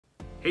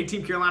Hey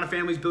Team Carolina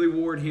families, Billy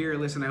Ward here.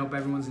 Listen, I hope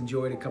everyone's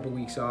enjoyed a couple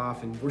weeks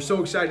off, and we're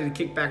so excited to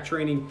kick back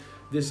training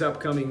this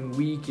upcoming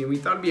week, and we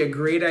thought it'd be a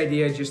great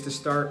idea just to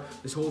start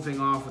this whole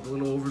thing off with a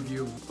little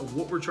overview of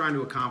what we're trying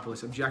to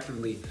accomplish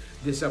objectively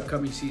this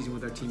upcoming season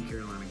with our Team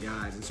Carolina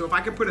guys. And so if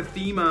I could put a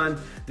theme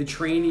on the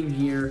training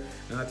here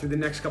through the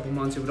next couple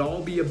months, it would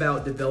all be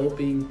about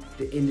developing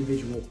the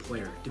individual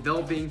player,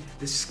 developing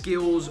the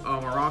skills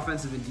of our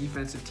offensive and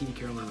defensive Team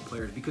Carolina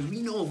players, because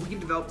we know if we can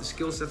develop the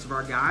skill sets of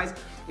our guys,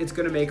 it's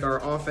going to make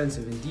our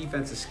offensive and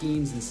defensive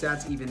schemes and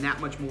sets even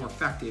that much more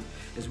effective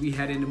as we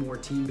head into more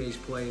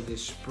team-based play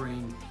this spring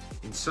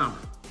and summer.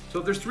 So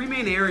if there's three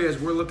main areas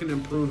we're looking to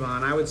improve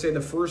on, I would say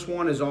the first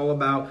one is all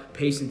about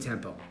pace and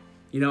tempo.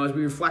 You know, as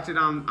we reflected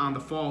on the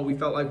fall, we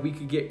felt like we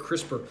could get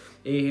crisper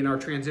in our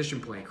transition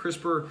play,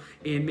 crisper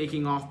in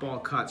making off-ball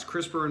cuts,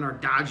 crisper in our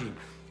dodging,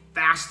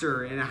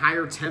 faster and a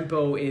higher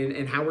tempo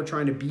in how we're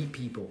trying to beat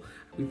people.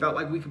 We felt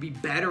like we could be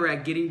better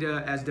at getting to,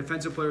 as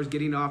defensive players,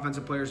 getting to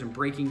offensive players and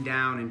breaking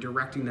down and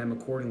directing them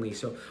accordingly.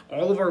 So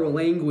all of our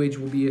language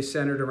will be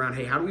centered around,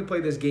 hey, how do we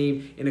play this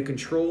game in a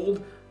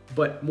controlled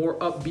but more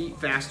upbeat,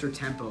 faster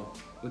tempo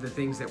with the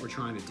things that we're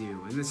trying to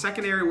do. And the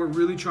second area we're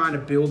really trying to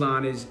build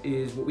on is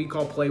what we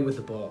call play with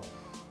the ball.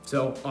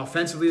 So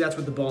offensively, that's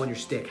with the ball in your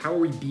stick. How are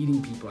we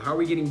beating people? How are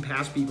we getting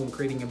past people and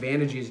creating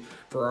advantages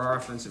for our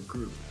offensive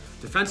group?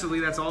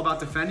 Defensively, that's all about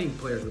defending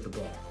players with the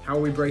ball. How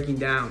are we breaking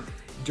down,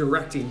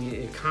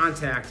 directing,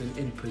 contact,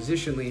 and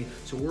positionally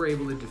so we're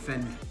able to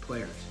defend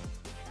players?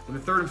 And the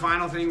third and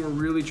final thing we're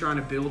really trying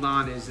to build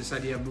on is this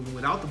idea of moving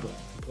without the ball,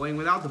 playing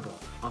without the ball.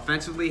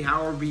 Offensively,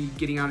 how are we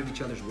getting out of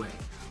each other's way?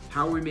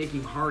 How are we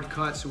making hard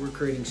cuts so we're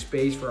creating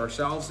space for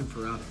ourselves and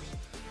for others?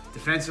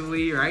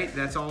 Defensively, right,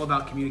 that's all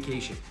about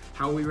communication.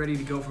 How are we ready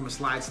to go from a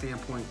slide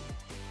standpoint?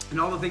 And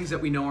all the things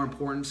that we know are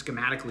important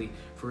schematically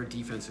for a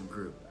defensive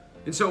group.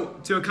 And so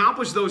to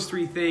accomplish those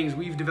three things,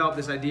 we've developed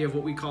this idea of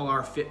what we call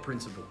our FIT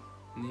principle.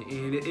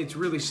 And it's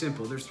really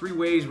simple. There's three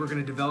ways we're going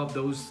to develop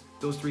those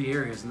three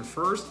areas. And the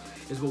first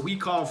is what we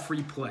call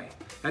free play.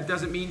 That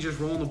doesn't mean just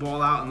rolling the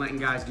ball out and letting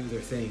guys do their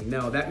thing.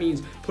 No, that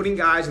means putting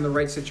guys in the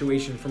right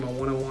situation from a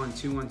 1-on-1,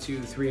 2-on-2,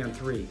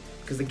 3-on-3.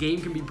 Because the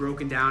game can be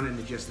broken down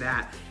into just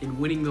that in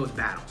winning those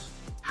battles.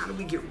 How do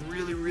we get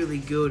really, really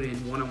good in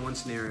 1-on-1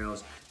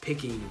 scenarios,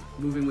 picking,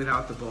 moving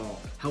without the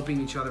ball,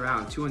 helping each other out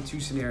in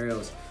 2-on-2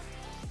 scenarios?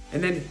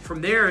 And then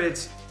from there,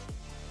 it's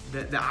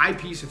the I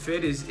piece of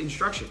FIT is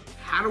instruction.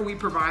 How do we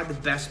provide the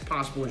best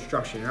possible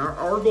instruction? And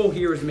our goal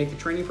here is to make the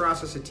training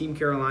process at Team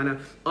Carolina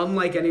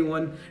unlike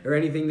anyone or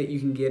anything that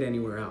you can get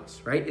anywhere else,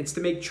 right? It's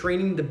to make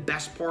training the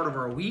best part of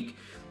our week,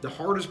 the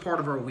hardest part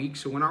of our week,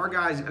 so when our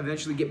guys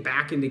eventually get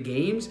back into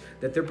games,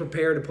 that they're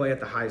prepared to play at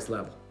the highest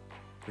level.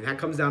 And that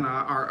comes down to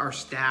our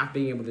staff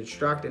being able to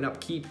instruct and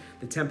upkeep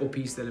the tempo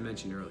piece that I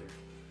mentioned earlier.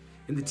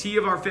 And the T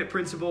of our FIT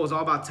principle is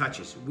all about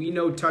touches. We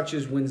know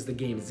touches wins the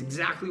game. It's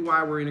exactly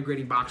why we're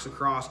integrating box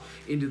lacrosse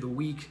into the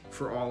week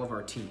for all of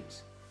our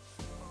teams.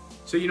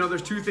 So, you know,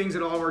 there's two things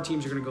that all of our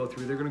teams are going to go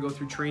through. They're going to go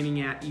through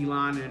training at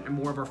Elon and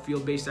more of our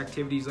field-based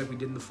activities like we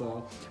did in the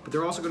fall, but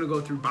they're also going to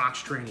go through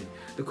box training.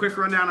 The quick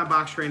rundown on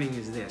box training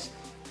is this.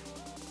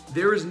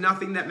 There is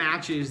nothing that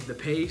matches the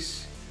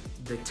pace,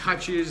 the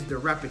touches, the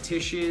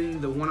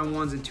repetition, the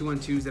 1-on-1s and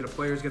 2-on-2s that a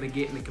player is going to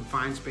get in the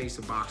confined space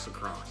of box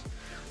lacrosse.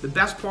 The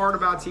best part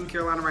about Team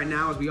Carolina right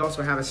now is we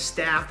also have a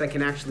staff that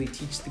can actually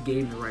teach the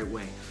game the right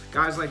way.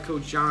 Guys like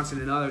Coach Johnson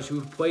and others who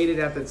have played it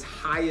at its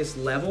highest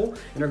level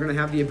and are going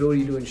to have the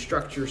ability to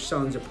instruct your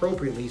sons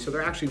appropriately, so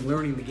they're actually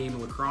learning the game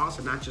of lacrosse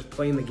and not just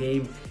playing the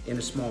game in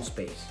a small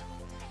space.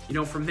 You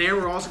know, from there,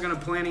 we're also going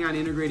to planning on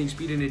integrating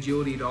speed and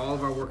agility to all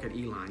of our work at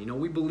Elon. You know,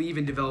 we believe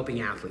in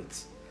developing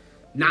athletes,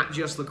 not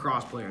just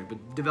lacrosse players,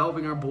 but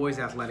developing our boys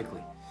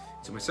athletically.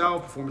 So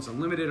myself, Performance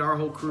Unlimited, our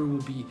whole crew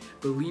will be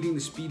leading the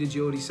speed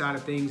agility side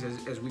of things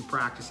as we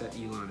practice at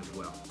Elon as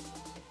well.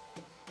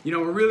 You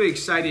know, we're really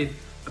excited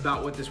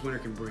about what this winter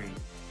can bring.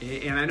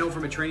 And I know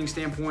from a training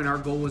standpoint, our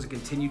goal is to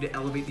continue to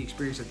elevate the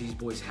experience that these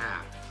boys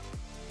have.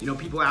 You know,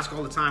 people ask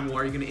all the time, well,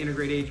 are you going to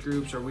integrate age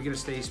groups? Or are we going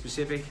to stay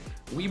specific?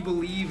 We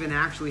believe in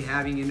actually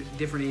having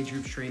different age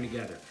groups train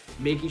together,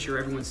 making sure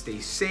everyone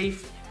stays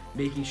safe,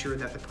 making sure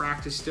that the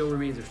practice still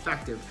remains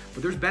effective,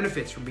 but there's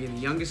benefits from being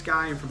the youngest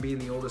guy and from being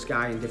the oldest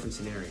guy in different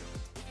scenarios.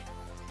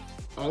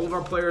 All of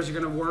our players are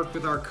going to work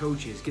with our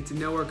coaches, get to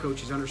know our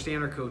coaches,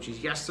 understand our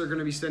coaches. Yes, they're going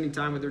to be spending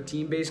time with their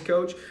team-based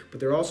coach, but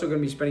they're also going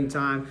to be spending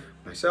time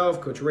with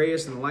myself, Coach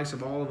Reyes, and the likes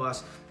of all of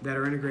us that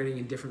are integrating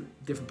in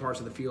different parts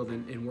of the field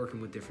and working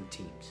with different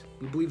teams.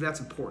 We believe that's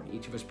important.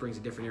 Each of us brings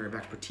a different area of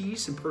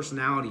expertise and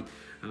personality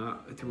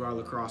through our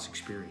lacrosse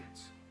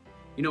experience.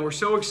 You know, we're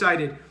so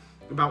excited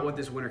about what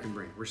this winter can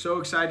bring. We're so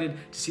excited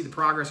to see the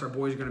progress our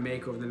boys are going to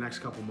make over the next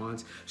couple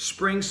months.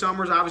 Spring,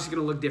 summer is obviously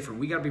going to look different.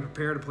 We got to be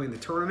prepared to play in the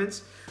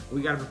tournaments.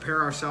 We got to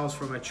prepare ourselves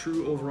from a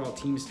true overall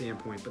team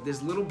standpoint. But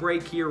this little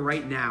break here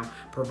right now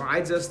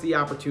provides us the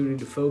opportunity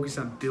to focus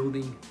on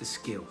building the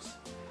skills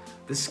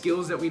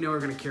that we know are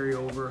going to carry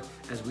over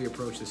as we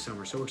approach this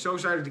summer. So we're so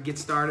excited to get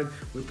started.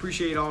 We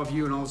appreciate all of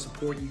you and all the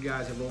support you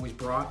guys have always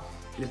brought.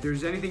 And if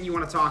there's anything you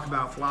want to talk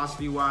about,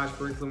 philosophy-wise,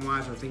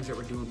 curriculum-wise, or things that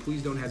we're doing,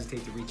 please don't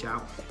hesitate to reach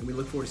out. And we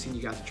look forward to seeing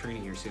you guys at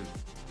training here soon.